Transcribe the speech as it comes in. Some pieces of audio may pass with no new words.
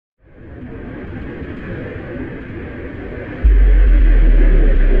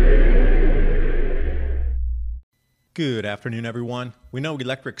Good afternoon, everyone. We know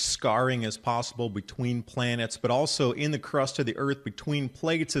electric scarring is possible between planets, but also in the crust of the Earth between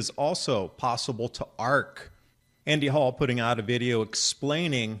plates is also possible to arc. Andy Hall putting out a video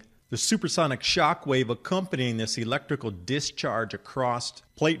explaining the supersonic shock wave accompanying this electrical discharge across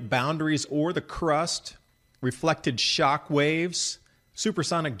plate boundaries or the crust, reflected shock waves.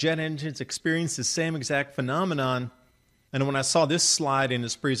 Supersonic jet engines experience the same exact phenomenon. And when I saw this slide in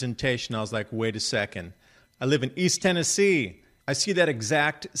his presentation, I was like, wait a second. I live in East Tennessee. I see that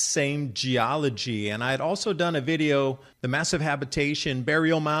exact same geology. And I had also done a video, the massive habitation,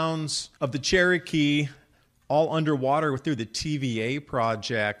 burial mounds of the Cherokee, all underwater through the TVA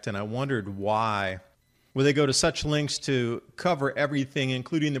project. And I wondered why. Would they go to such lengths to cover everything,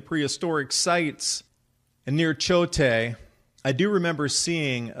 including the prehistoric sites? And near Chote, I do remember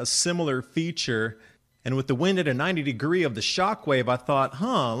seeing a similar feature. And with the wind at a 90 degree of the shock wave, I thought,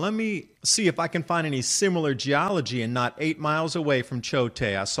 let me see if I can find any similar geology. And not 8 miles away from Chote,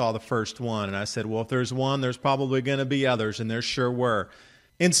 I saw the first one. And I said, well, if there's one, there's probably going to be others. And there sure were.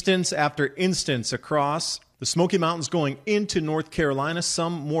 Instance after instance across the Smokey Mountains going into North Carolina,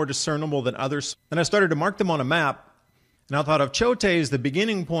 some more discernible than others. And I started to mark them on a map. And I thought of Chote as the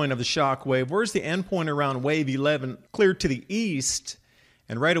beginning point of the shock wave. Where's the end point around wave 11? Clear to the east.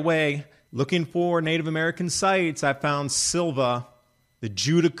 And right away, looking for Native American sites, I found Sylva, the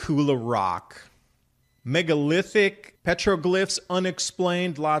Judaculla Rock. Megalithic petroglyphs,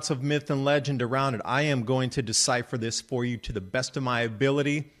 unexplained, lots of myth and legend around it. I am going to decipher this for you to the best of my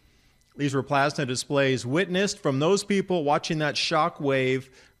ability. These were plasma displays witnessed from those people watching that shock wave.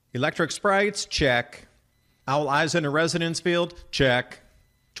 Electric sprites, check. Owl eyes in a resonance field, check.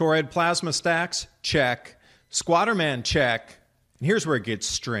 Toroid plasma stacks, check. Squatterman, check. And here's where it gets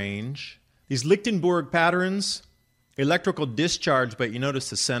strange. These Lichtenberg patterns, electrical discharge, but you notice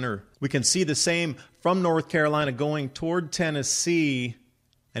the center. We can see the same from North Carolina going toward Tennessee.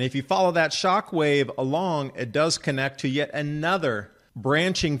 And if you follow that shock wave along, it does connect to yet another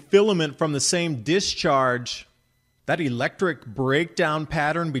branching filament from the same discharge. That electric breakdown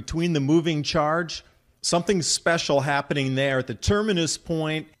pattern between the moving charge, something special happening there at the terminus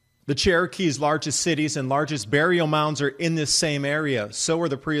point. The Cherokee's largest cities and largest burial mounds are in this same area. So are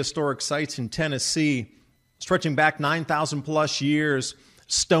the prehistoric sites in Tennessee, stretching back 9,000 plus years,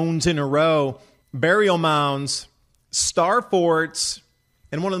 stones in a row, burial mounds, star forts,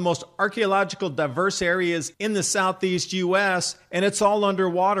 and one of the most archaeological diverse areas in the southeast U.S., and it's all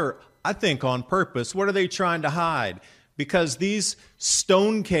underwater, I think on purpose. What are they trying to hide? Because these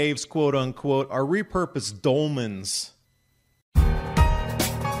stone caves, quote unquote, are repurposed dolmens.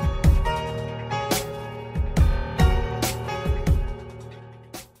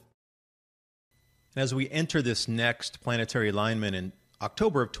 As we enter this next planetary alignment in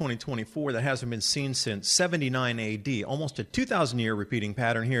October of 2024 that hasn't been seen since 79 AD, almost a 2,000-year repeating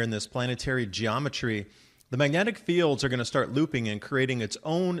pattern here in this planetary geometry, the magnetic fields are going to start looping and creating its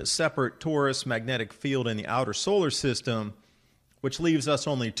own separate torus magnetic field in the outer solar system, which leaves us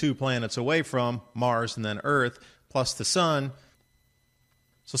only 2 planets away from Mars and then Earth, plus the Sun.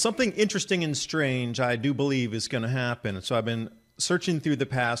 So something interesting and strange, I do believe, is going to happen. So I've been searching through the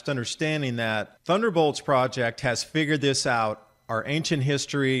past, understanding that Thunderbolts Project has figured this out, our ancient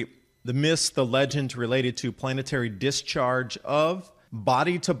history, the myths, the legends related to planetary discharge of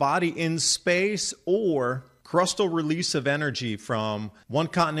body-to-body in space or crustal release of energy from one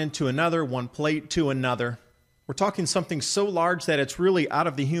continent to another, one plate to another. We're talking something so large that it's really out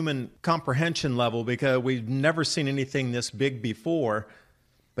of the human comprehension level because we've never seen anything this big before.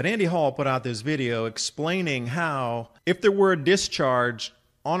 But Andy Hall put out this video explaining how, if there were a discharge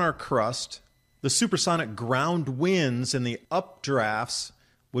on our crust, the supersonic ground winds and the updrafts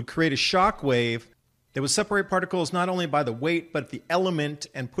would create a shock wave that would separate particles not only by the weight, but the element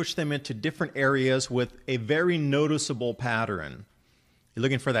and push them into different areas with a very noticeable pattern. You're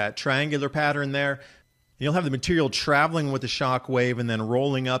looking for that triangular pattern there. You'll have the material traveling with the shock wave and then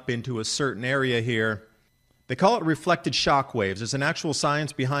rolling up into a certain area here. They call it reflected shock waves. There's an actual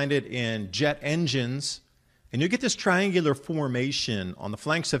science behind it in jet engines. And you get this triangular formation on the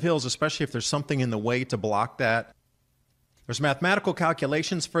flanks of hills, especially if there's something in the way to block that. There's mathematical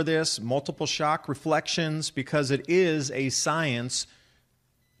calculations for this, multiple shock reflections, because it is a science.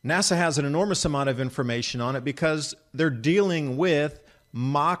 NASA has an enormous amount of information on it because they're dealing with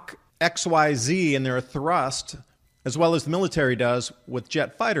Mach XYZ in their thrust, as well as the military does with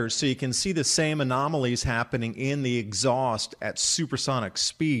jet fighters. So you can see the same anomalies happening in the exhaust at supersonic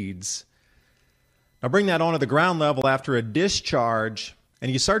speeds. Now bring that onto the ground level after a discharge,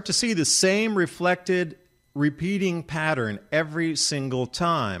 and you start to see the same reflected, repeating pattern every single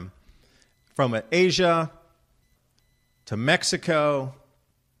time. From Asia to Mexico.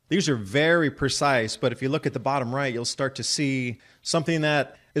 These are very precise, but if you look at the bottom right, you'll start to see something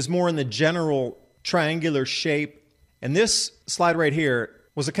that is more in the general triangular shape. And this slide right here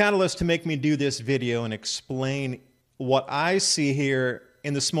was a catalyst to make me do this video and explain what I see here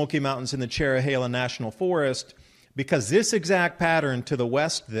in the Smokey Mountains in the Cherokee National Forest, because this exact pattern to the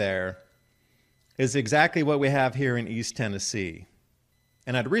west there is exactly what we have here in East Tennessee.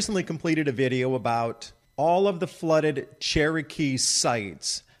 And I'd recently completed a video about all of the flooded Cherokee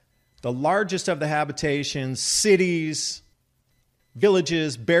sites, the largest of the habitations, cities,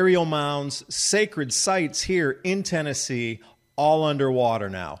 villages, burial mounds, sacred sites here in Tennessee, all underwater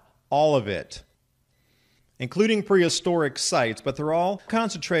now, all of it, including prehistoric sites, but they're all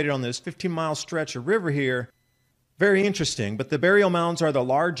concentrated on this 15-mile stretch of river here. Very interesting, but the burial mounds are the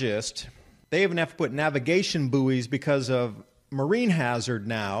largest. They even have to put navigation buoys because of marine hazard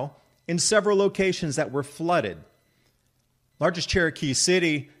now in several locations that were flooded. Largest Cherokee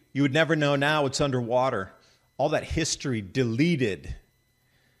city, you would never know now it's underwater. All that history deleted.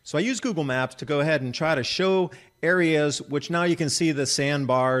 So I use Google Maps to go ahead and try to show areas, which now you can see the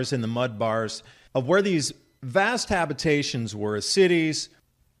sandbars and the mud bars, of where these vast habitations were, cities.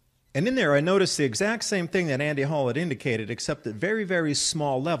 And in there I noticed the exact same thing that Andy Hall had indicated, except at very, very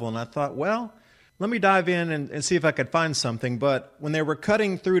small level. And I thought, well, let me dive in and see if I could find something. But when they were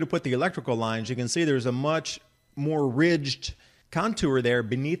cutting through to put the electrical lines, you can see there's a much more ridged contour there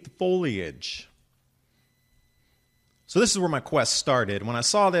beneath the foliage. So this is where my quest started. When I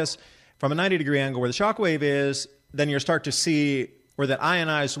saw this from a 90-degree angle where the shock wave is, then you start to see where that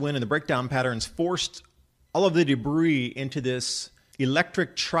ionized wind and the breakdown patterns forced all of the debris into this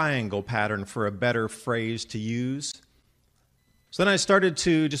electric triangle pattern, for a better phrase to use. So then I started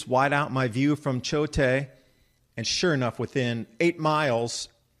to just wide out my view from Chote, and sure enough, within 8 miles,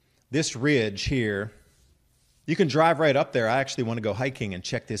 this ridge here, you can drive right up there. I actually want to go hiking and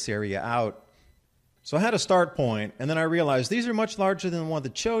check this area out. So I had a start point, and then I realized these are much larger than one of the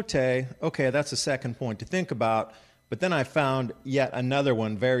Chote. Okay, that's a second point to think about. But then I found yet another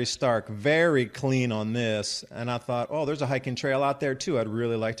one, very stark, very clean on this. And I thought, oh, there's a hiking trail out there too. I'd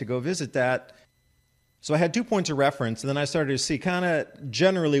really like to go visit that. So I had 2 points of reference, and then I started to see kind of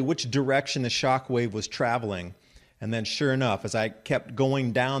generally which direction the shock wave was traveling. And then sure enough, as I kept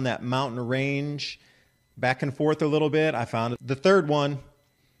going down that mountain range, back and forth a little bit, I found the third one,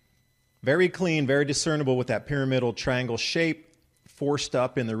 very clean, very discernible with that pyramidal triangle shape forced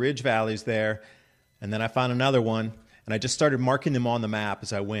up in the ridge valleys there. And then I found another one, and I just started marking them on the map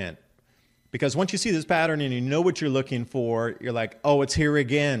as I went. Because once you see this pattern and you know what you're looking for, you're like, oh, it's here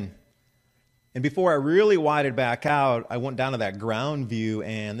again. And before I really widened back out, I went down to that ground view,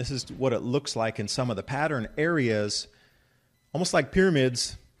 and this is what it looks like in some of the pattern areas, almost like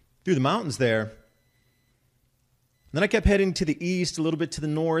pyramids through the mountains there. And then I kept heading to the east, a little bit to the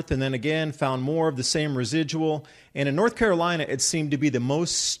north, and then again found more of the same residual. And in North Carolina, it seemed to be the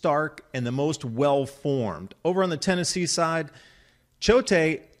most stark and the most well-formed. Over on the Tennessee side,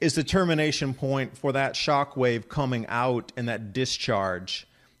 Chote is the termination point for that shock wave coming out and that discharge.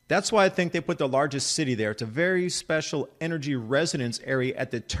 That's why I think they put the largest city there. It's a very special energy resonance area at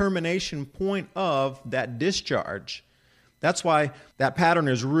the termination point of that discharge. That's why that pattern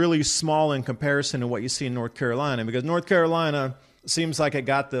is really small in comparison to what you see in North Carolina, because North Carolina seems like it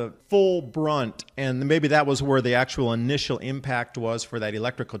got the full brunt, and maybe that was where the actual initial impact was for that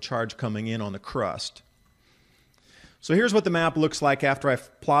electrical charge coming in on the crust. So here's what the map looks like after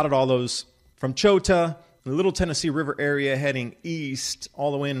I've plotted all those from Chota, the Little Tennessee River area heading east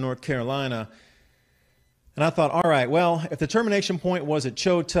all the way into North Carolina. And I thought, all right, well, if the termination point was at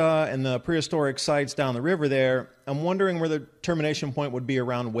Chota and the prehistoric sites down the river there, I'm wondering where the termination point would be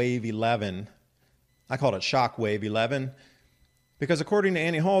around wave 11. I called it shock wave 11, because according to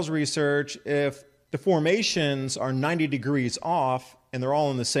Andy Hall's research, if the formations are 90 degrees off and they're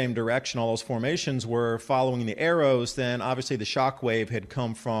all in the same direction, all those formations were following the arrows, then obviously the shock wave had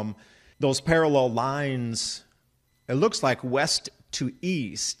come from those parallel lines, it looks like west to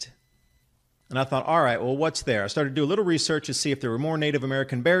east. And I thought, all right, well, what's there? I started to do a little research to see if there were more Native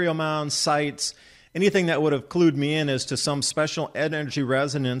American burial mounds, sites, anything that would have clued me in as to some special energy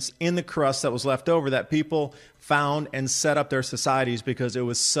resonance in the crust that was left over that people found and set up their societies because it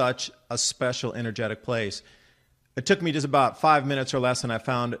was such a special energetic place. It took me just about 5 minutes or less, and I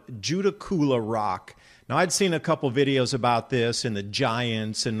found Judaculla Rock. Now, I'd seen a couple videos about this in the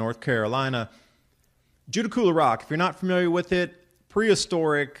Giants in North Carolina. Judaculla Rock, if you're not familiar with it,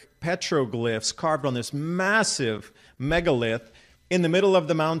 prehistoric petroglyphs carved on this massive megalith in the middle of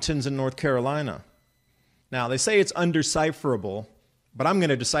the mountains in North Carolina. Now, they say it's undecipherable, but I'm going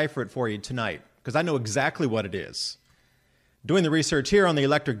to decipher it for you tonight because I know exactly what it is. doing the research here on the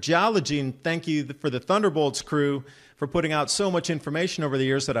electric geology, and thank you for the Thunderbolts crew for putting out so much information over the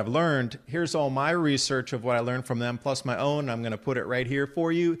years that I've learned. Here's all my research of what I learned from them, plus my own. I'm going to put it right here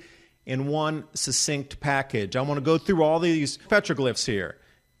for you in one succinct package. I want to go through all these petroglyphs here.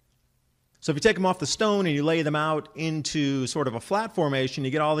 So if you take them off the stone and you lay them out into sort of a flat formation,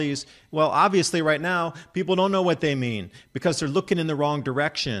 you get all these, well, obviously right now, people don't know what they mean because they're looking in the wrong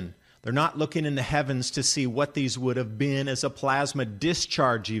direction. They're not looking in the heavens to see what these would have been as a plasma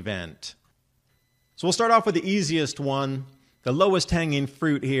discharge event. So we'll start off with the easiest one, the lowest hanging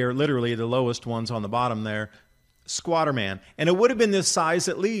fruit here, literally the lowest ones on the bottom there, Squatter Man. And it would have been this size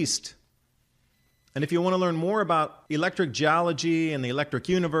at least. And if you want to learn more about electric geology and the electric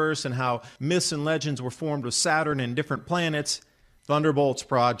universe and how myths and legends were formed with Saturn and different planets, Thunderbolts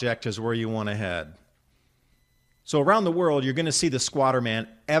Project is where you want to head. So around the world, you're going to see the Squatter Man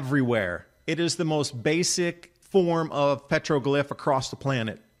everywhere. It is the most basic form of petroglyph across the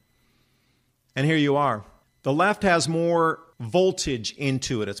planet. And here you are. The left has more voltage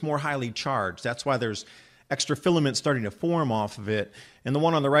into it. It's more highly charged. That's why there's extra filament starting to form off of it. And the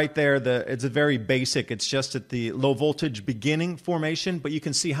one on the right there, it's a very basic. It's just at the low voltage beginning formation, but you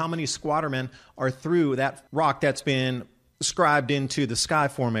can see how many Squatter Men are through that rock that's been scribed into the sky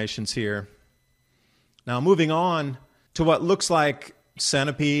formations here. Now moving on to what looks like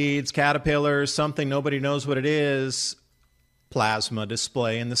centipedes, caterpillars, something nobody knows what it is. Plasma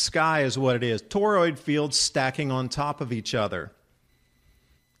display in the sky is what it is. Toroid fields stacking on top of each other.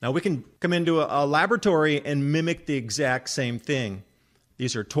 Now we can come into a laboratory and mimic the exact same thing.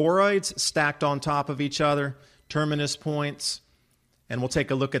 These are toroids stacked on top of each other, terminus points, and we'll take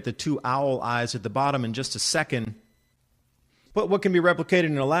a look at the two owl eyes at the bottom in just a second. But what can be replicated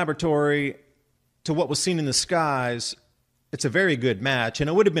in a laboratory to what was seen in the skies, it's a very good match, and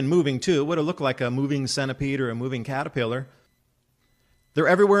it would have been moving too. It would have looked like a moving centipede or a moving caterpillar. They're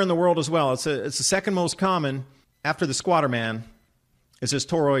everywhere in the world as well. It's the second most common after the Squatter Man. Is this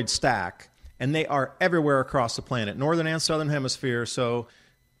toroid stack, and they are everywhere across the planet, northern and southern hemisphere, so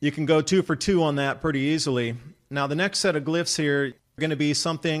you can go 2 for 2 on that pretty easily. Now, the next set of glyphs here are going to be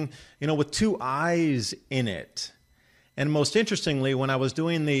something, with 2 eyes in it. And most interestingly, when I was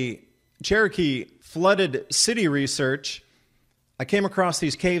doing the Cherokee flooded city research, I came across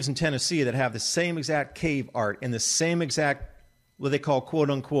these caves in Tennessee that have the same exact cave art in the same exact, what they call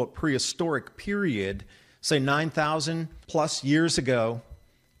quote-unquote prehistoric period, say 9,000 plus years ago.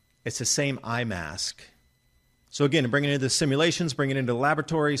 It's the same eye mask. So again, bring it into the simulations, bring it into the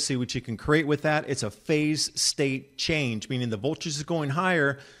laboratory, see what you can create with that. It's a phase state change, meaning the voltage is going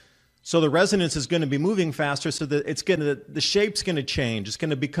higher, so the resonance is going to be moving faster, so that the shape's going to change. It's going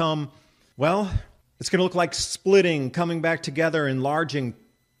to become, it's going to look like splitting, coming back together, enlarging,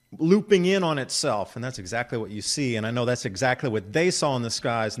 looping in on itself, and that's exactly what you see, and I know that's exactly what they saw in the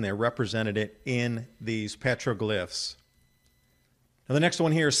skies, and they represented it in these petroglyphs. Now the next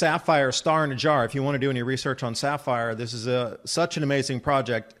one here is Sapphire Star in a Jar. If you want to do any research on Sapphire, this is such an amazing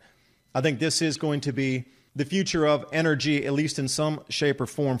project. I think this is going to be the future of energy, at least in some shape or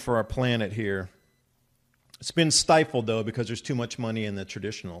form for our planet here. It's been stifled, though, because there's too much money in the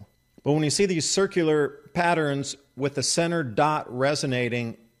traditional. But when you see these circular patterns with the center dot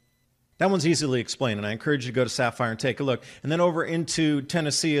resonating, that one's easily explained, and I encourage you to go to Sapphire and take a look. And then over into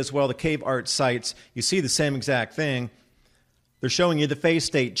Tennessee as well, the cave art sites, you see the same exact thing. They're showing you the phase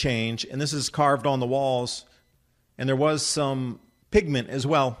state change, and this is carved on the walls, and there was some pigment as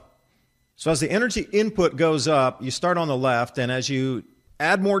well. So as the energy input goes up, you start on the left, and as you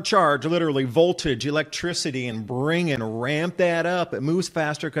add more charge, literally voltage, electricity, and bring and ramp that up, it moves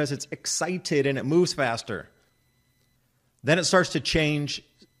faster because it's excited and it moves faster. Then it starts to change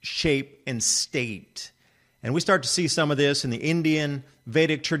shape and state. And we start to see some of this in the Indian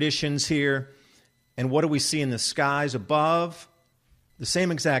Vedic traditions here. And what do we see in the skies above? The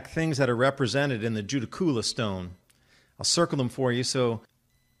same exact things that are represented in the Judaculla stone. I'll circle them for you so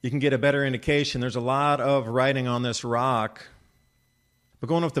you can get a better indication. There's a lot of writing on this rock. But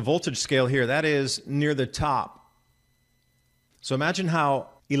going off the voltage scale here, that is near the top. So imagine how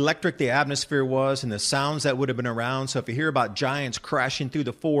electric the atmosphere was and the sounds that would have been around. So if you hear about giants crashing through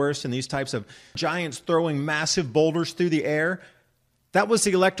the forest and these types of giants throwing massive boulders through the air, that was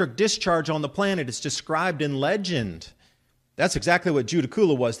the electric discharge on the planet. It's described in legend. That's exactly what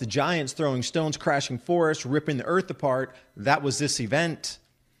Judaculla was. The giants throwing stones, crashing forests, ripping the earth apart. That was this event.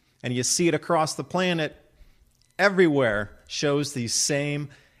 And you see it across the planet. Everywhere shows these same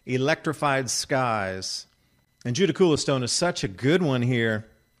electrified skies. And Judaculla stone is such a good one here.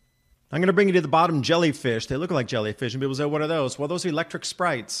 I'm going to bring you to the bottom jellyfish. They look like jellyfish, and people say, what are those? Well, those are electric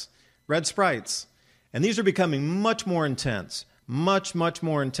sprites, red sprites. And these are becoming much more intense, much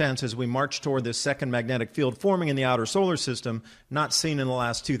more intense as we march toward this second magnetic field forming in the outer solar system, not seen in the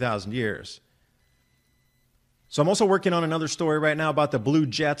last 2,000 years. So I'm also working on another story right now about the blue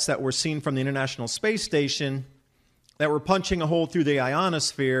jets that were seen from the International Space Station that were punching a hole through the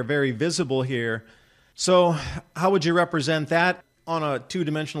ionosphere, very visible here. So how would you represent that on a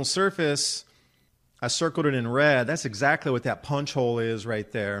two-dimensional surface? I circled it in red. That's exactly what that punch hole is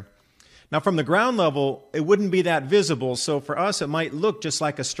right there. Now, from the ground level, it wouldn't be that visible, so for us, it might look just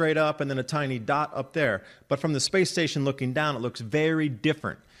like a straight up and then a tiny dot up there. But from the space station looking down, it looks very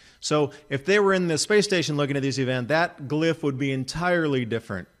different. So if they were in the space station looking at this event, that glyph would be entirely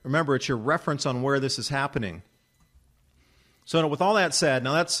different. Remember, it's your reference on where this is happening. So with all that said,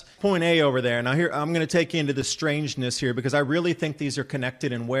 now that's point A over there. Now here, I'm going to take you into the strangeness here because I really think these are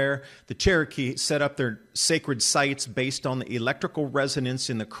connected in where the Cherokee set up their sacred sites based on the electrical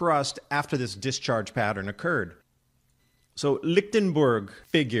resonance in the crust after this discharge pattern occurred. So Lichtenberg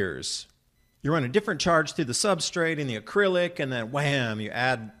figures. You run a different charge through the substrate in the acrylic, and then wham, you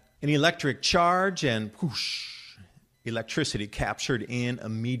add an electric charge, and whoosh, electricity captured in a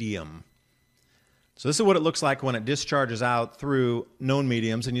medium. So this is what it looks like when it discharges out through known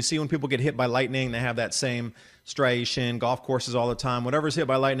mediums. And you see when people get hit by lightning, they have that same striation, golf courses all the time. Whatever's hit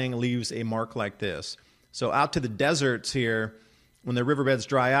by lightning leaves a mark like this. So out to the deserts here, when the riverbeds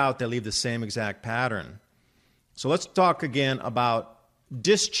dry out, they leave the same exact pattern. So let's talk again about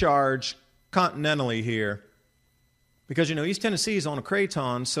discharge continentally here. Because, you know, East Tennessee is on a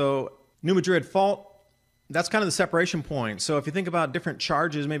craton, so New Madrid Fault, that's kind of the separation point. So if you think about different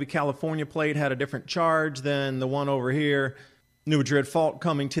charges, maybe California plate had a different charge than the one over here, New Madrid Fault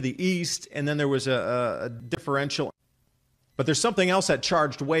coming to the east, and then there was a differential. But there's something else that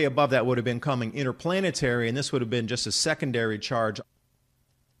charged way above that would have been coming interplanetary, and this would have been just a secondary charge.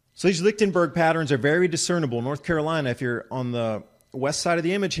 So these Lichtenberg patterns are very discernible. North Carolina, if you're on the west side of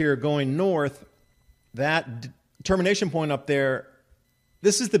the image here going north, that termination point up there,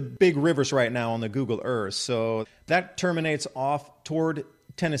 this is the big rivers right now on the Google Earth. So that terminates off toward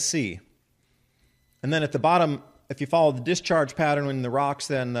Tennessee. And then at the bottom, if you follow the discharge pattern in the rocks,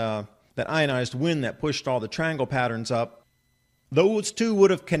 then that ionized wind that pushed all the triangle patterns up, those two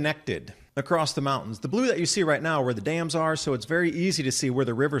would have connected across the mountains. The blue that you see right now are where the dams are, so it's very easy to see where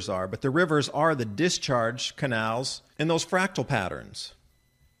the rivers are. But the rivers are the discharge canals in those fractal patterns.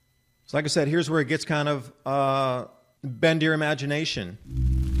 So like I said, here's where it gets kind of bend your imagination.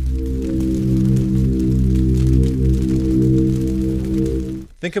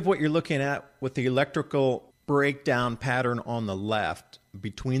 Think of what you're looking at with the electrical breakdown pattern on the left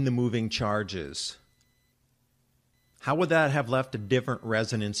between the moving charges. How would that have left a different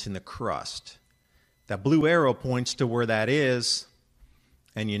resonance in the crust? That blue arrow points to where that is,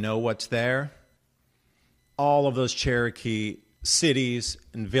 and you know what's there? All of those Cherokee cities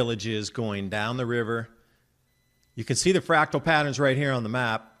and villages going down the river. You can see the fractal patterns right here on the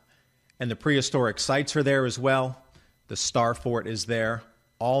map, and the prehistoric sites are there as well. The Star Fort is there,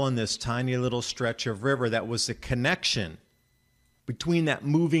 all in this tiny little stretch of river that was the connection between that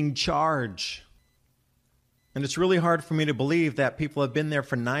moving charge. And it's really hard for me to believe that people have been there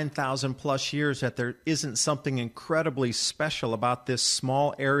for 9,000 plus years, that there isn't something incredibly special about this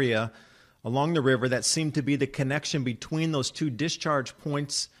small area along the river that seemed to be the connection between those two discharge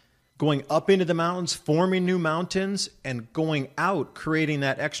points, going up into the mountains, forming new mountains, and going out, creating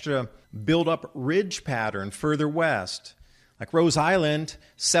that extra build-up ridge pattern further west. Like Rose Island,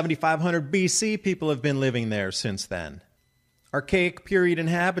 7,500 BC, people have been living there since then. Archaic period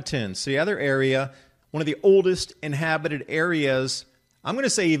inhabitants. The other area, one of the oldest inhabited areas, I'm going to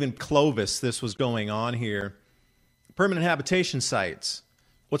say even Clovis, this was going on here. Permanent habitation sites.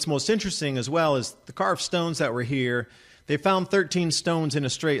 What's most interesting as well is the carved stones that were here. They found 13 stones in a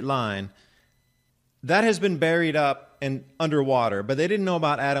straight line. That has been buried up and underwater, but they didn't know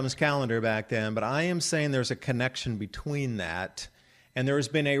about Adam's calendar back then. But I am saying there's a connection between that, and there has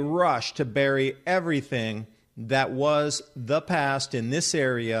been a rush to bury everything that was the past in this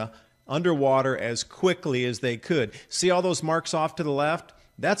area underwater as quickly as they could. See all those marks off to the left?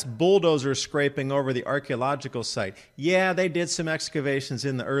 That's bulldozers scraping over the archaeological site. Yeah, they did some excavations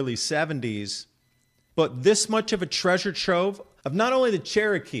in the early 70s, but this much of a treasure trove of not only the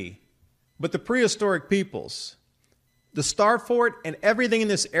Cherokee, but the prehistoric peoples, the Star Fort, and everything in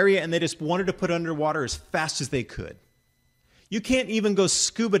this area, and they just wanted to put underwater as fast as they could. You can't even go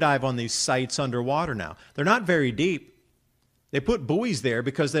scuba dive on these sites underwater now. They're not very deep. They put buoys there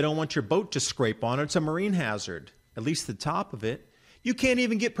because they don't want your boat to scrape on it. It's a marine hazard, at least the top of it. You can't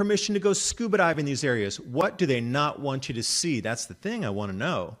even get permission to go scuba dive in these areas. What do they not want you to see? That's the thing I want to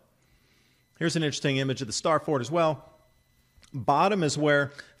know. Here's an interesting image of the Star Fort as well. Bottom is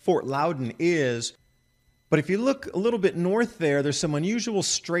where Fort Loudon is. But if you look a little bit north there, there's some unusual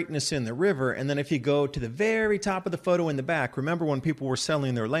straightness in the river. And then if you go to the very top of the photo in the back, remember when people were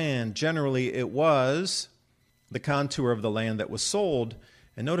selling their land, generally it was the contour of the land that was sold.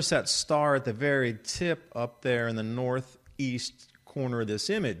 And notice that star at the very tip up there in the northeast corner of this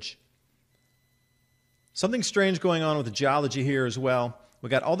image. Something strange going on with the geology here as well. We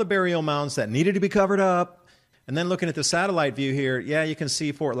got all the burial mounds that needed to be covered up. And then looking at the satellite view here, yeah, you can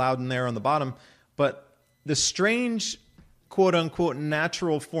see Fort Loudon there on the bottom. But the strange, quote-unquote,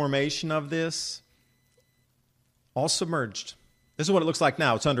 natural formation of this, all submerged. This is what it looks like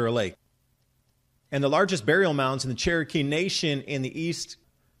now. It's under a lake. And the largest burial mounds in the Cherokee Nation in the east,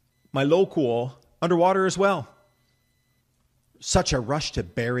 Mylokwal, underwater as well. Such a rush to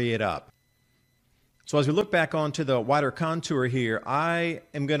bury it up. So as we look back onto the wider contour here, I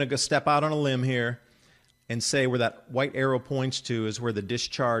am going to go step out on a limb here and say where that white arrow points to is where the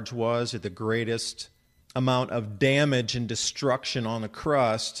discharge was at the greatest amount of damage and destruction on the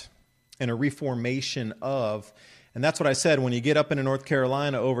crust and a reformation of. And that's what I said, when you get up into North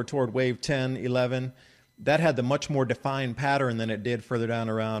Carolina over toward wave 10, 11, that had the much more defined pattern than it did further down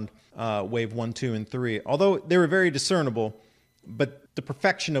around wave 1, 2, and 3. Although they were very discernible, but the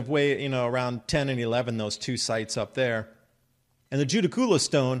perfection of wave, around 10 and 11, those two sites up there. And the Judaculla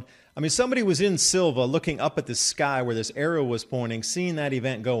stone, I mean, somebody was in Sylva looking up at the sky where this arrow was pointing, seeing that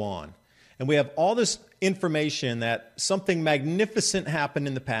event go on. And we have all this information that something magnificent happened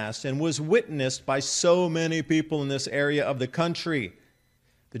in the past and was witnessed by so many people in this area of the country.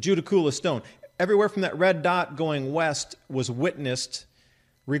 The Judaculla stone. Everywhere from that red dot going west was witnessed,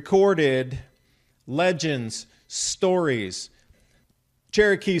 recorded, legends, stories.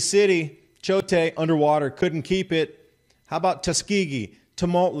 Cherokee City, Chote, underwater, couldn't keep it. How about Tuskegee,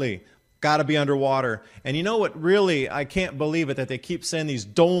 Tumultli? Got to be underwater. And you know what, really, I can't believe it that they keep saying these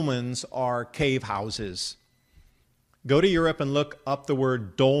dolmens are cave houses. Go to Europe and look up the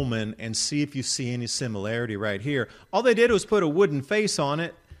word dolmen and see if you see any similarity right here. All they did was put a wooden face on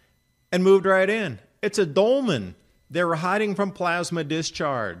it and moved right in. It's a dolmen. They were hiding from plasma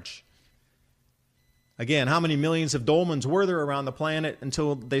discharge. Again, how many millions of dolmens were there around the planet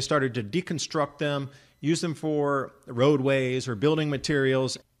until they started to deconstruct them, use them for roadways or building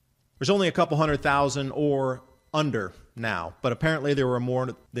materials? There's only a couple 100,000 or under now, but apparently there were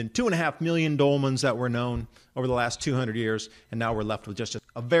more than 2.5 million dolmens that were known over the last 200 years, and now we're left with just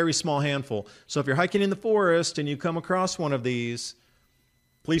a very small handful. So if you're hiking in the forest and you come across one of these,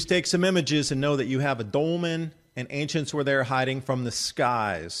 please take some images and know that you have a dolmen and ancients were there hiding from the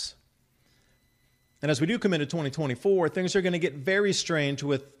skies. And as we do come into 2024, things are going to get very strange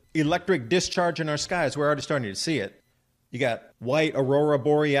with electric discharge in our skies. We're already starting to see it. You got white aurora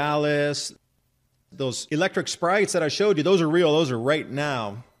borealis. Those electric sprites that I showed you, those are real. Those are right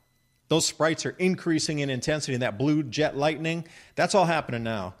now. Those sprites are increasing in intensity. And that blue jet lightning, that's all happening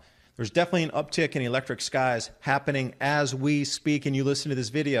now. There's definitely an uptick in electric skies happening as we speak and you listen to this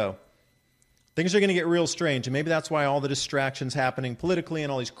video. Things are going to get real strange, and maybe that's why all the distractions happening politically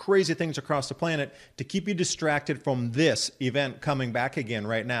and all these crazy things across the planet to keep you distracted from this event coming back again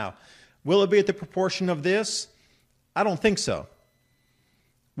right now. Will it be at the proportion of this? I don't think so.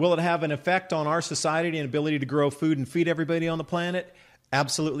 Will it have an effect on our society and ability to grow food and feed everybody on the planet?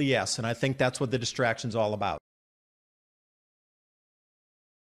 Absolutely yes, and I think that's what the distraction's all about.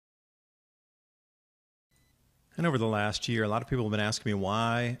 And over the last year, a lot of people have been asking me,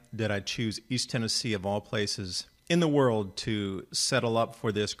 why did I choose East Tennessee of all places in the world to settle up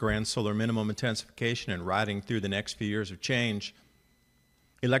for this grand solar minimum intensification and riding through the next few years of change?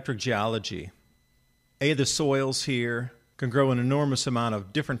 Electric geology. The soils here can grow an enormous amount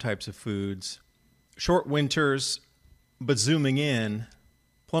of different types of foods. Short winters, but zooming in,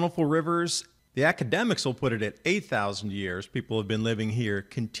 plentiful rivers. The academics will put it at 8,000 years. People have been living here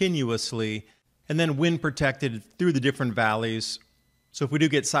continuously. And then wind protected through the different valleys. So if we do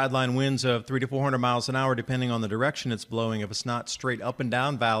get sideline winds of 300 to 400 miles an hour, depending on the direction it's blowing, if it's not straight up and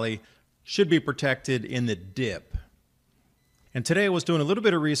down valley, should be protected in the dip. And today I was doing a little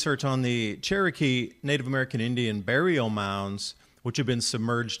bit of research on the Cherokee Native American Indian burial mounds, which have been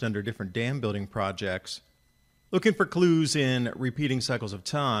submerged under different dam building projects, looking for clues in repeating cycles of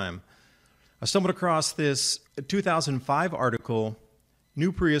time. I stumbled across this 2005 article,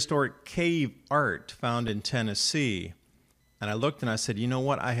 New Prehistoric Cave Art Found in Tennessee. And I looked and I said, you know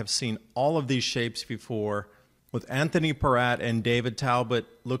what? I have seen all of these shapes before, with Anthony Peratt and David Talbot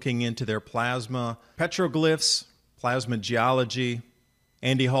looking into their plasma petroglyphs, plasma geology.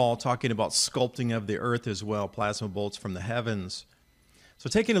 Andy Hall talking about sculpting of the earth as well, plasma bolts from the heavens. So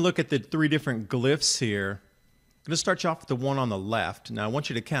taking a look at the three different glyphs here, I'm going to start you off with the one on the left. Now I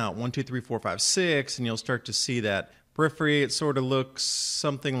want you to count 1, 2, 3, 4, 5, 6, and you'll start to see that periphery. It sort of looks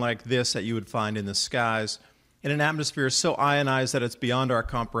something like this that you would find in the skies in an atmosphere so ionized that it's beyond our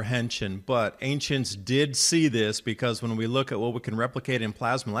comprehension. But ancients did see this, because when we look at what we can replicate in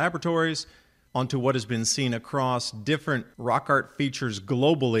plasma laboratories onto what has been seen across different rock art features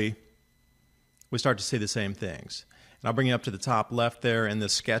globally, we start to see the same things. And I'll bring you up to the top left there in the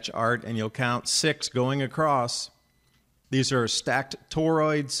sketch art, and you'll count 6 going across. These are stacked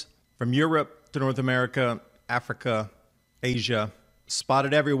toroids from Europe to North America, Africa, Asia,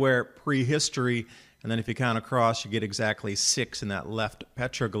 spotted everywhere, prehistory. And then if you count across, you get exactly 6 in that left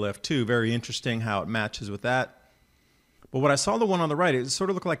petroglyph too. Very interesting how it matches with that. But when I saw the one on the right, it sort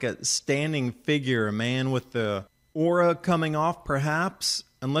of looked like a standing figure, a man with the aura coming off perhaps,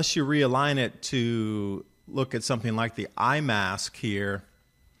 unless you realign it to look at something like the eye mask here.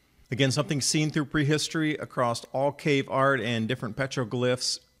 Again, something seen through prehistory across all cave art and different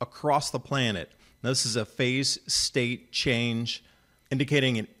petroglyphs across the planet. Now, this is a phase state change,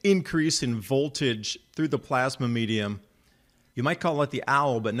 indicating an increase in voltage through the plasma medium. You might call it the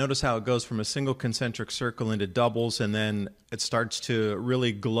owl, but notice how it goes from a single concentric circle into doubles, and then it starts to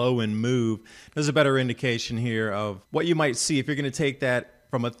really glow and move. There's a better indication here of what you might see if you're going to take that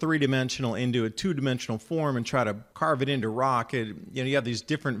from a three-dimensional into a two-dimensional form and try to carve it into rock. You have these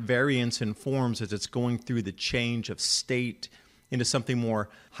different variants and forms as it's going through the change of state into something more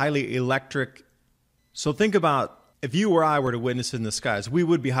highly electric. So think about if you or I were to witness in the skies, we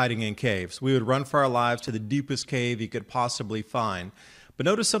would be hiding in caves. We would run for our lives to the deepest cave you could possibly find. But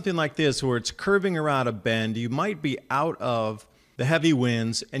notice something like this where it's curving around a bend. You might be out of the heavy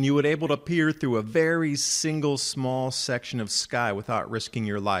winds, and you would able to peer through a very single small section of sky without risking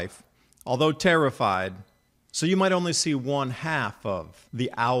your life, although terrified. So you might only see one half of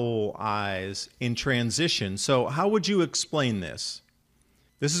the owl eyes in transition. So how would you explain this?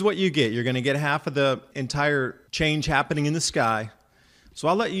 This is what you get. You're going to get half of the entire change happening in the sky. So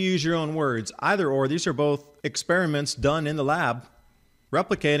I'll let you use your own words. Either or, these are both experiments done in the lab,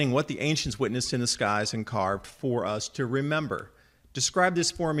 replicating what the ancients witnessed in the skies and carved for us to remember. Describe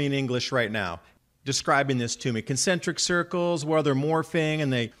this for me in English right now. Describing this to me. Concentric circles where they're morphing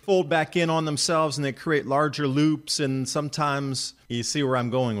and they fold back in on themselves and they create larger loops, and sometimes you see where I'm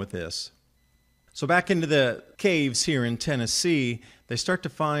going with this. So back into the caves here in Tennessee, they start to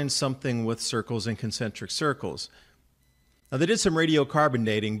find something with circles and concentric circles. Now they did some radiocarbon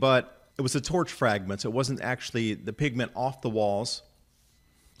dating, but it was the torch fragments. It wasn't actually the pigment off the walls.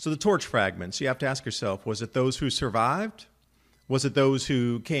 So the torch fragments, you have to ask yourself, was it those who survived? Was it those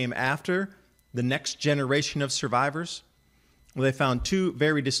who came after, the next generation of survivors? Well, they found 2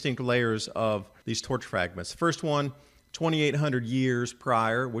 very distinct layers of these torch fragments. The first one, 2,800 years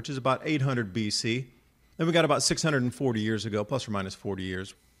prior, which is about 800 BC. Then we got about 640 years ago, plus or minus 40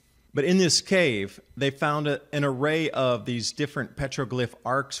 years. But in this cave, they found an array of these different petroglyph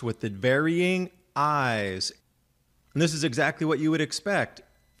arcs with the varying eyes. And this is exactly what you would expect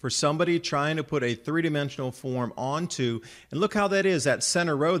for somebody trying to put a three-dimensional form onto, and look how that is, that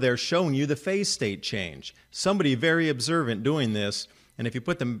center row there showing you the phase state change. Somebody very observant doing this, and if you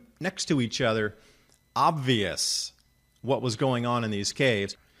put them next to each other, obvious what was going on in these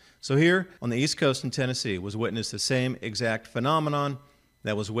caves. So here on the East Coast in Tennessee was witnessed the same exact phenomenon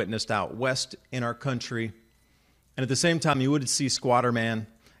that was witnessed out west in our country. And at the same time, you would see Squatter Man,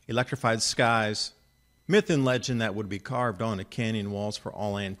 electrified skies, myth and legend that would be carved onto canyon walls for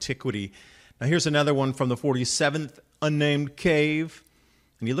all antiquity. Now here's another one from the 47th unnamed cave.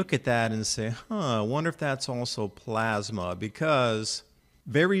 And you look at that and say, I wonder if that's also plasma, because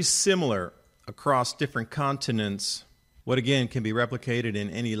very similar across different continents, what again can be replicated in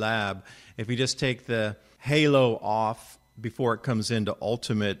any lab. If you just take the halo off before it comes into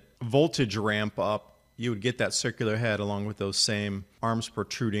ultimate voltage ramp up, you would get that circular head along with those same arms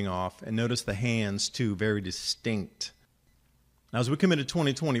protruding off. And notice the hands, too, very distinct. Now, as we come into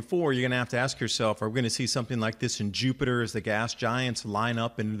 2024, you're going to ask yourself, are we going to see something like this in Jupiter as the gas giants line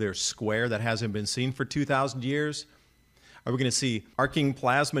up into their square that hasn't been seen for 2,000 years? Are we going to see arcing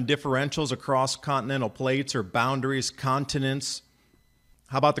plasma differentials across continental plates or boundaries, continents?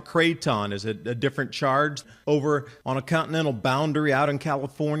 How about the craton? Is it a different charge over on a continental boundary out in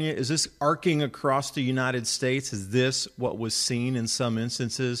California? Is this arcing across the United States? Is this what was seen in some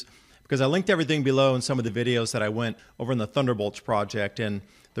instances? Because I linked everything below in some of the videos that I went over in the Thunderbolts project, and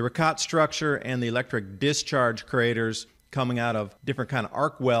the Ricat structure and the electric discharge craters coming out of different kind of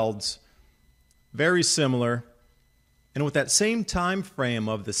arc welds, very similar. And with that same time frame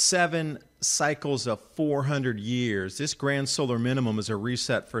of the 7, cycles of 400 years. This grand solar minimum is a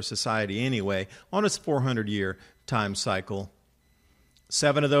reset for society anyway, on its 400-year time cycle.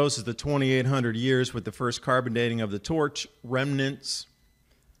 7 of those is the 2,800 years with the first carbon dating of the torch remnants,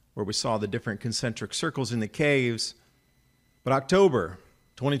 where we saw the different concentric circles in the caves. But October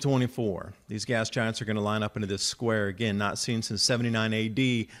 2024, these gas giants are going to line up into this square again, not seen since 79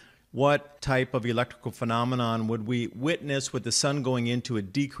 AD. What type of electrical phenomenon would we witness with the sun going into a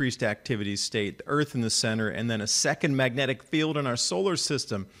decreased activity state, the Earth in the center, and then a second magnetic field in our solar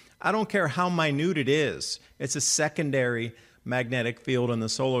system? I don't care how minute it is. It's a secondary magnetic field in the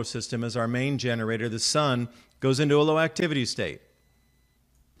solar system as our main generator, the sun, goes into a low activity state.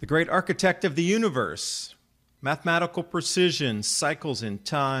 The great architect of the universe, mathematical precision, cycles in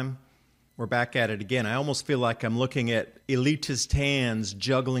time. We're back at it again. I almost feel like I'm looking at elitist hands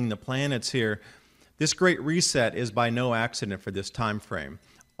juggling the planets here. This great reset is by no accident for this time frame.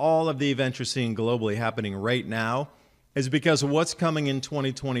 All of the events you're seeing globally happening right now is because of what's coming in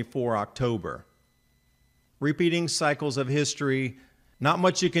 2024 October. Repeating cycles of history. Not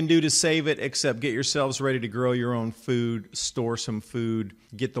much you can do to save it except get yourselves ready to grow your own food, store some food,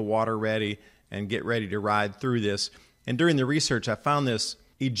 get the water ready, and get ready to ride through this. And during the research, I found this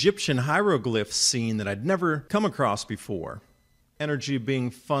Egyptian hieroglyph scene that I'd never come across before. Energy being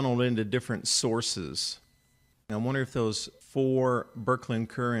funneled into different sources. I wonder if those 4 Birkeland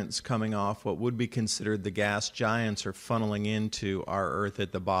currents coming off what would be considered the gas giants are funneling into our Earth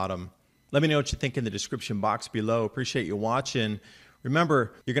at the bottom. Let me know what you think in the description box below. Appreciate you watching.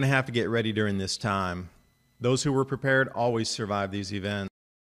 Remember, you're going to have to get ready during this time. Those who were prepared always survive these events.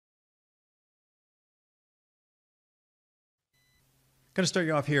 Going to start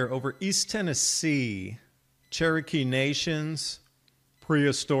you off here over East Tennessee, Cherokee nations,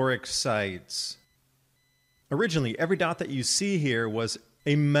 prehistoric sites. Originally, every dot that you see here was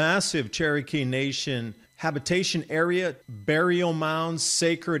a massive Cherokee nation habitation area, burial mounds,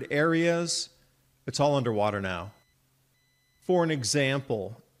 sacred areas. It's all underwater now. For an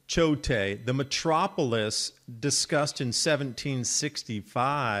example, Chote, the metropolis discussed in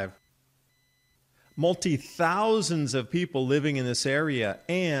 1765. Multi-thousands of people living in this area,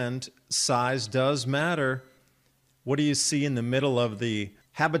 and size does matter. What do you see in the middle of the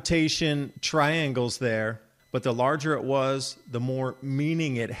habitation triangles there? But the larger it was, the more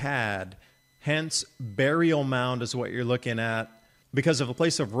meaning it had. Hence, burial mound is what you're looking at because of a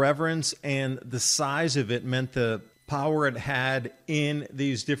place of reverence, and the size of it meant the power it had in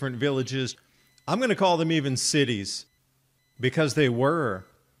these different villages. I'm going to call them even cities because they were.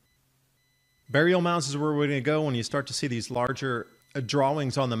 Burial mounds is where we're going to go when you start to see these larger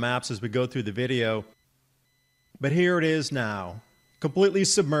drawings on the maps as we go through the video. But here it is now, completely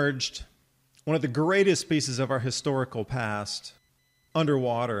submerged. One of the greatest pieces of our historical past,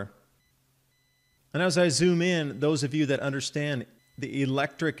 underwater. And as I zoom in, those of you that understand the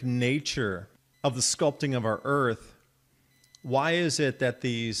electric nature of the sculpting of our Earth, why is it that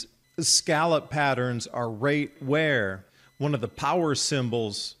these scallop patterns are right where one of the power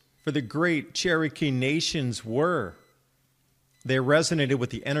symbols for the great Cherokee nations were? They resonated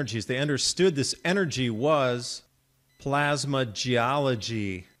with the energies. They understood this energy was plasma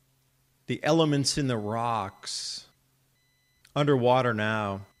geology, the elements in the rocks, underwater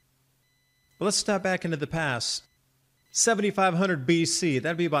now. But let's step back into the past. 7500 BC,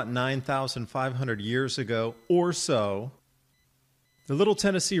 that'd be about 9,500 years ago or so. The Little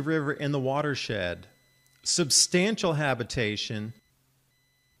Tennessee River in the watershed, substantial habitation.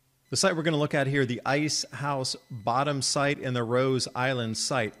 The site we're going to look at here, the Ice House Bottom site and the Rose Island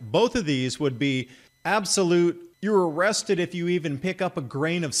site. Both of these would be absolute, you're arrested if you even pick up a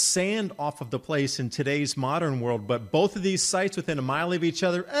grain of sand off of the place in today's modern world. But both of these sites within a mile of each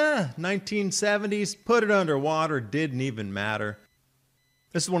other, 1970s, put it underwater, didn't even matter.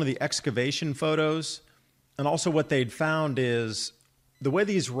 This is one of the excavation photos. And also what they'd found is the way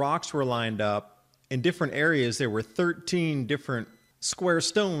these rocks were lined up in different areas, there were 13 different square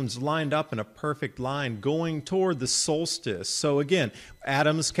stones lined up in a perfect line going toward the solstice. So again,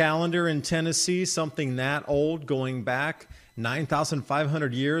 Adam's calendar in Tennessee, something that old, going back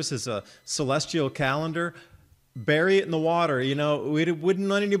 9,500 years is a celestial calendar. Bury it in the water. You know, we wouldn't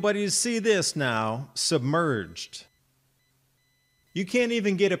let anybody see this now. Submerged. You can't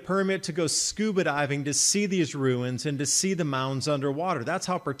even get a permit to go scuba diving to see these ruins and to see the mounds underwater. That's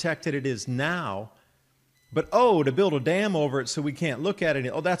how protected it is now. But to build a dam over it so we can't look at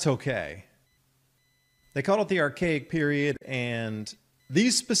it, that's okay. They call it the Archaic period, and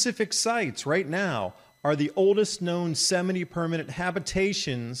these specific sites right now are the oldest known semi-permanent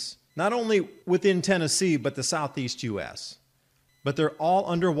habitations, not only within Tennessee, but the southeast U.S. but they're all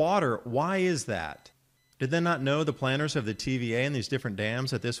underwater. Why is that? Did they not know, the planners of the TVA and these different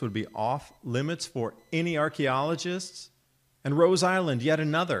dams, that this would be off limits for any archaeologists? And Rose Island, yet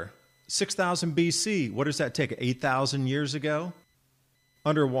another. 6,000 BC. What does that take? 8,000 years ago?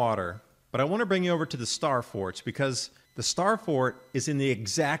 Underwater. But I want to bring you over to the Star Forts, because the Star Fort is in the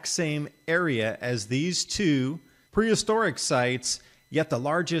exact same area as these two prehistoric sites, yet the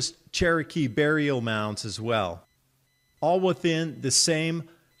largest Cherokee burial mounds as well. All within the same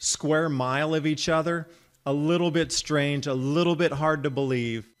square mile of each other. A little bit strange, a little bit hard to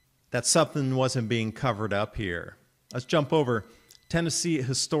believe that something wasn't being covered up here. Let's jump over Tennessee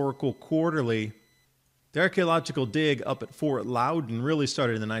Historical Quarterly. The archaeological dig up at Fort Loudon really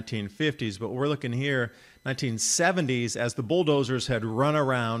started in the 1950s, but we're looking here 1970s as the bulldozers had run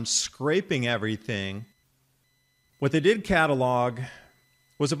around scraping everything. What they did catalog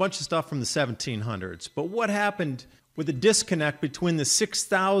was a bunch of stuff from the 1700s. But what happened with the disconnect between the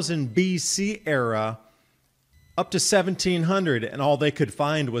 6000 BC era up to 1700, and all they could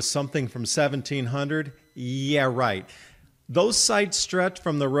find was something from 1700? Yeah, right. Those sites stretch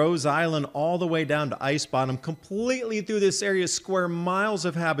from the Rose Island all the way down to Ice Bottom, completely through this area, square miles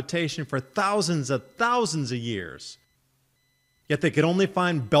of habitation for thousands of years. Yet they could only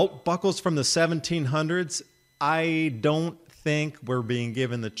find belt buckles from the 1700s. I don't think we're being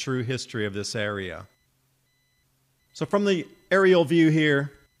given the true history of this area. So from the aerial view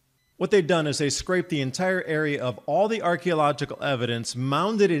here, what they've done is they scraped the entire area of all the archaeological evidence,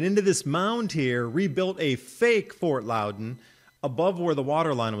 mounded it into this mound here, rebuilt a fake Fort Loudon above where the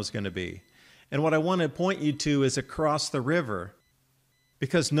water line was going to be. And what I want to point you to is across the river.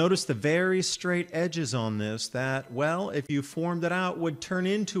 Because notice the very straight edges on this that, well, if you formed it out, would turn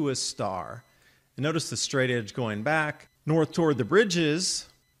into a star. And notice the straight edge going back north toward the bridges.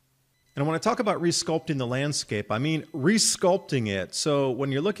 And when I talk about resculpting the landscape, I mean resculpting it. So when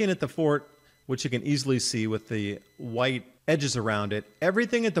you're looking at the fort, which you can easily see with the white edges around it,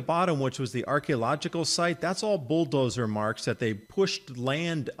 everything at the bottom, which was the archaeological site, that's all bulldozer marks that they pushed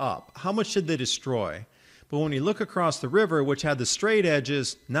land up. How much did they destroy? But when you look across the river, which had the straight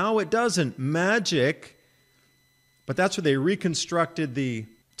edges, now it doesn't. Magic. But that's where they reconstructed the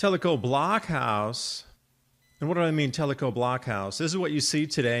Tellico blockhouse. And what do I mean, Tellico blockhouse? This is what you see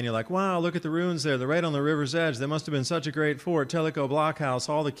today, and you're like, wow, look at the ruins there. They're right on the river's edge. They must have been such a great fort. Tellico blockhouse,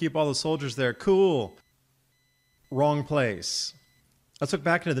 all to keep all the soldiers there. Cool. Wrong place. Let's look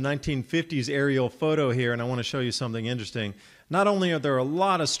back into the 1950s aerial photo here, and I want to show you something interesting. Not only are there a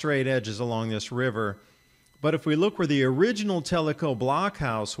lot of straight edges along this river, but if we look where the original Tellico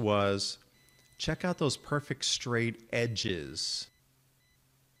blockhouse was, check out those perfect straight edges.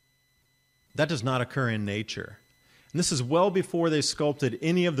 That does not occur in nature. And this is well before they sculpted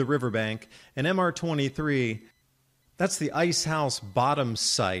any of the riverbank. And MR23, that's the ice house bottom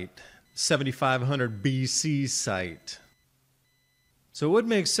site, 7500 BC site. So it would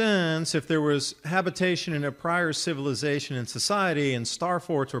make sense if there was habitation in a prior civilization and society, and star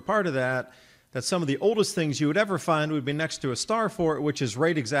forts were part of that, that some of the oldest things you would ever find would be next to a star fort, which is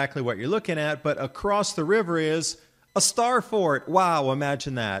right exactly what you're looking at, but across the river is a star fort. Wow,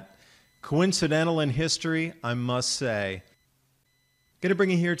 imagine that. Coincidental in history, I must say. Going to bring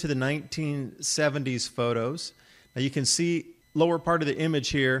you here to the 1970s photos. Now you can see lower part of the image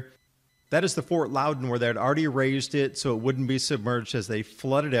here. That is the Fort Loudon where they had already raised it so it wouldn't be submerged as they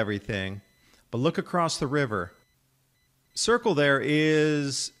flooded everything. But look across the river. Circle there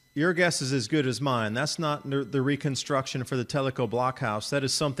is, your guess is as good as mine. That's not the reconstruction for the Tellico blockhouse. That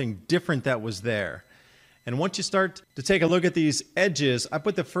is something different that was there. And once you start to take a look at these edges, I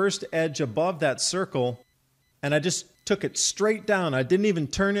put the first edge above that circle, and I just took it straight down. I didn't even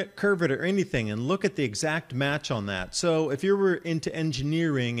turn it, curve it, or anything, and look at the exact match on that. So if you were into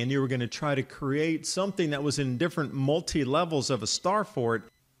engineering and you were going to try to create something that was in different multi-levels of a star fort,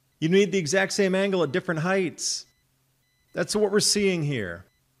 you need the exact same angle at different heights. That's what we're seeing here.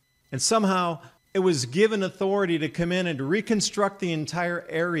 And somehow it was given authority to come in and to reconstruct the entire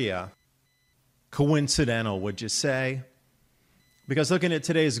area. Coincidental, would you say? Because looking at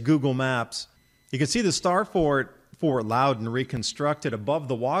today's Google Maps, you can see the star fort, Fort Loudon, reconstructed above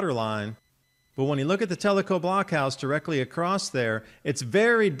the water line. But when you look at the Tellico blockhouse directly across there, it's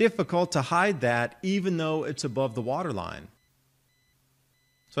very difficult to hide that even though it's above the water line.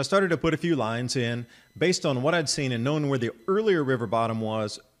 So I started to put a few lines in based on what I'd seen and knowing where the earlier river bottom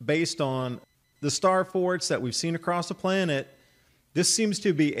was, based on the star forts that we've seen across the planet. This seems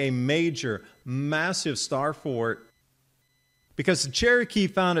to be a major, massive star fort because the Cherokee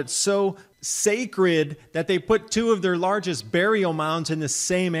found it so sacred that they put two of their largest burial mounds in the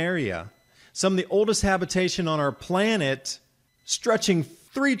same area. Some of the oldest habitation on our planet stretching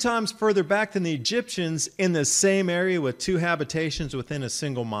 3 times further back than the Egyptians in the same area with 2 habitations within a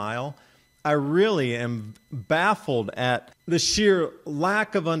single mile. I really am baffled at the sheer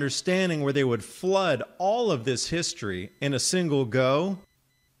lack of understanding where they would flood all of this history in a single go.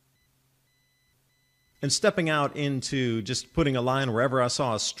 And stepping out into just putting a line wherever I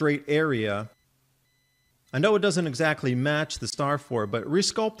saw a straight area. I know it doesn't exactly match the star fort, but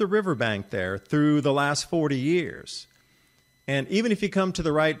resculpt the riverbank there through the last 40 years. And even if you come to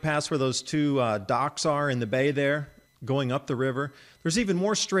the right past where those 2 docks are in the bay there, going up the river, there's even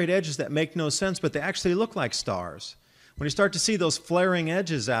more straight edges that make no sense, but they actually look like stars. When you start to see those flaring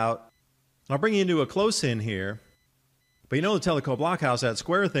edges out, and I'll bring you into a close-in here, but you know the Tellico Blockhouse, that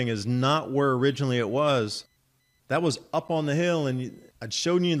square thing, is not where originally it was. That was up on the hill, and I'd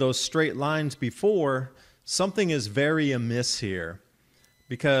shown you those straight lines before. Something is very amiss here.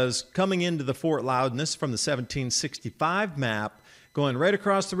 Because coming into the Fort Loudon, this is from the 1765 map, going right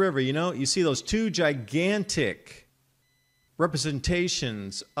across the river, you see those 2 gigantic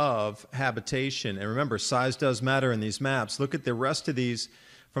representations of habitation. And remember, size does matter in these maps. Look at the rest of these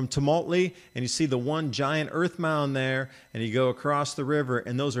from Tumultli, and you see the 1 giant earth mound there, and you go across the river,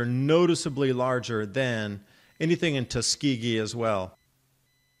 and those are noticeably larger than anything in Tuskegee as well.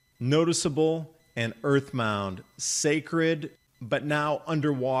 Noticeable and earth mound, sacred, but now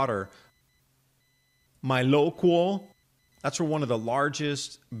underwater. Mailoquo, that's where one of the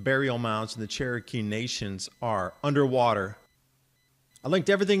largest burial mounds in the Cherokee nations are, underwater. I linked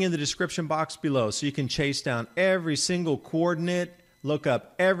everything in the description box below so you can chase down every single coordinate, look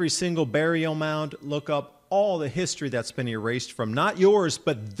up every single burial mound, look up all the history that's been erased from not yours,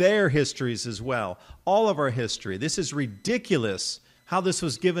 but their histories as well. All of our history. This is ridiculous how this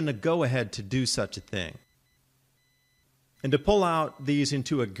was given a go-ahead to do such a thing. And to pull out these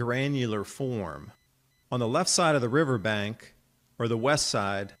into a granular form, on the left side of the riverbank, or the west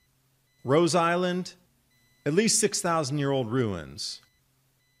side, Rose Island, at least 6,000-year-old ruins.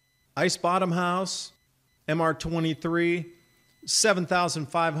 Ice Bottom House, MR23,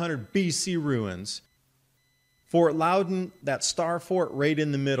 7,500 BC ruins. Fort Loudon, that star fort right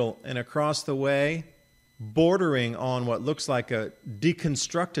in the middle, and across the way, bordering on what looks like a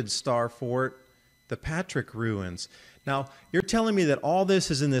deconstructed star fort, the Patrick ruins. Now, you're telling me that all this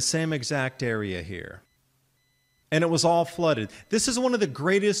is in the same exact area here. And it was all flooded. This is one of the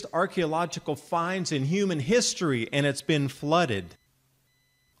greatest archaeological finds in human history, and it's been flooded.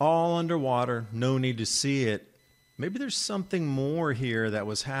 All underwater, no need to see it. Maybe there's something more here that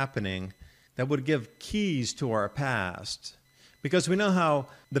was happening that would give keys to our past. Because we know how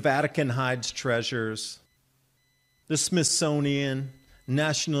the Vatican hides treasures, the Smithsonian,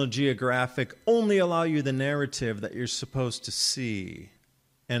 National Geographic only allow you the narrative that you're supposed to see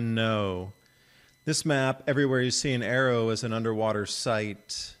and know. This map, everywhere you see an arrow, is an underwater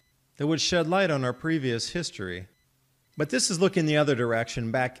site that would shed light on our previous history. But this is looking the other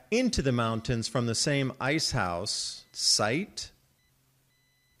direction, back into the mountains from the same ice house site.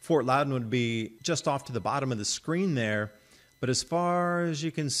 Fort Loudon would be just off to the bottom of the screen there, but as far as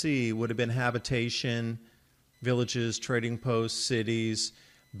you can see would have been habitation, villages, trading posts, cities,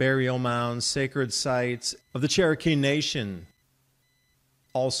 burial mounds, sacred sites of the Cherokee Nation,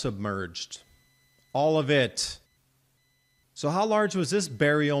 all submerged. All of it. So how large was this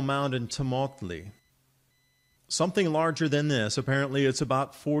burial mound in Tumultli? Something larger than this. Apparently it's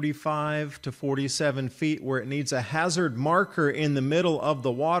about 45 to 47 feet, where it needs a hazard marker in the middle of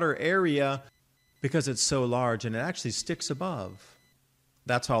the water area because it's so large, and it actually sticks above.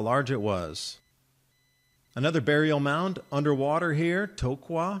 That's how large it was. Another burial mound underwater here,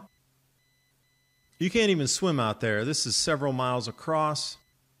 Tokwa. You can't even swim out there. This is several miles across.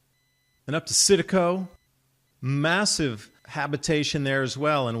 And up to Sitico, massive habitation there as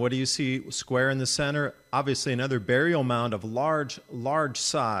well. And what do you see square in the center? Obviously another burial mound of large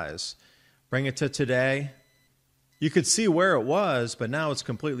size. Bring it to today. You could see where it was, but now it's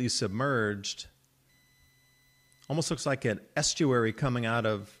completely submerged. Almost looks like an estuary coming out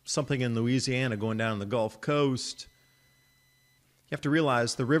of something in Louisiana going down the Gulf Coast. You have to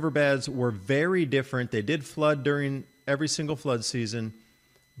realize the riverbeds were very different. They did flood during every single flood season,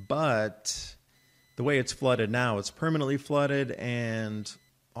 but the way it's flooded now, it's permanently flooded, and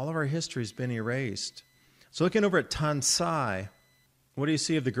all of our history's been erased. So looking over at Tansai, what do you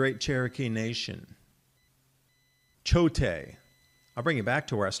see of the great Cherokee Nation? Chote. I'll bring you back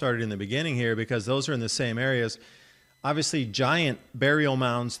to where I started in the beginning here, because those are in the same areas. Obviously, giant burial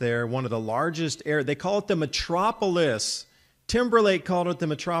mounds there, one of the largest areas. They call it the metropolis. Timberlake called it the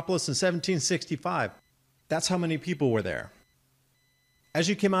metropolis in 1765. That's how many people were there. As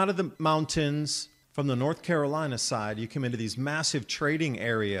you came out of the mountains, From the North Carolina side, you come into these massive trading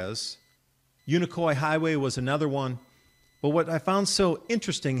areas. Unicoi Highway was another one. But what I found so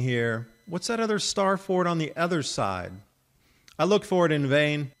interesting here, what's that other star fort on the other side? I looked for it in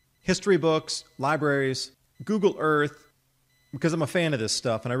vain. History books, libraries, Google Earth, because I'm a fan of this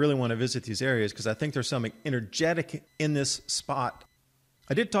stuff and I really want to visit these areas because I think there's something energetic in this spot.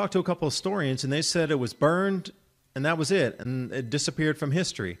 I did talk to a couple of historians and they said it was burned and that was it, and it disappeared from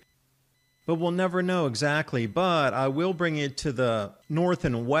history. But we'll never know exactly. But I will bring you to the north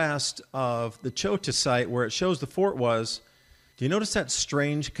and west of the Chota site where it shows the fort was. Do you notice that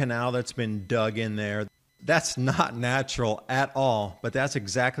strange canal that's been dug in there? That's not natural at all, but that's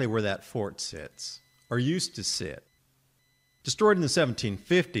exactly where that fort sits, or used to sit. Destroyed in the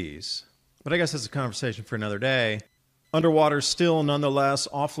 1750s, but I guess that's a conversation for another day. Underwater still, nonetheless,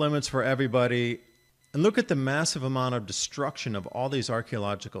 off limits for everybody. And look at the massive amount of destruction of all these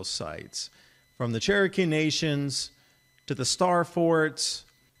archaeological sites, from the Cherokee nations to the star forts,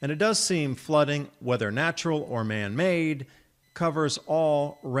 and it does seem flooding, whether natural or man-made, covers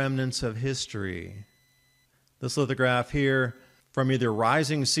all remnants of history. This lithograph here, from either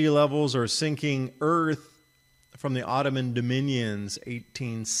rising sea levels or sinking earth, from the Ottoman dominions,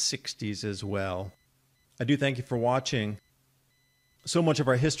 1860s as well. I do thank you for watching. So much of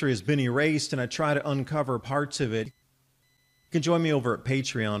our history has been erased, and I try to uncover parts of it. You can join me over at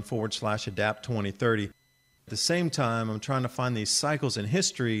Patreon/Adapt2030. At the same time, I'm trying to find these cycles in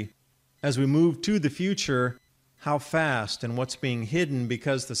history as we move to the future, how fast and what's being hidden,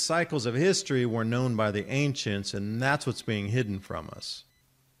 because the cycles of history were known by the ancients, and that's what's being hidden from us.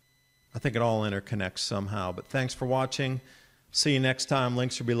 I think it all interconnects somehow, but thanks for watching. See you next time.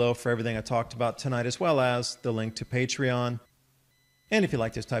 Links are below for everything I talked about tonight, as well as the link to Patreon. And if you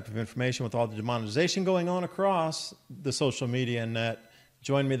like this type of information with all the demonetization going on across the social media net,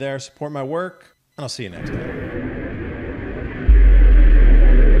 join me there, support my work, and I'll see you next time.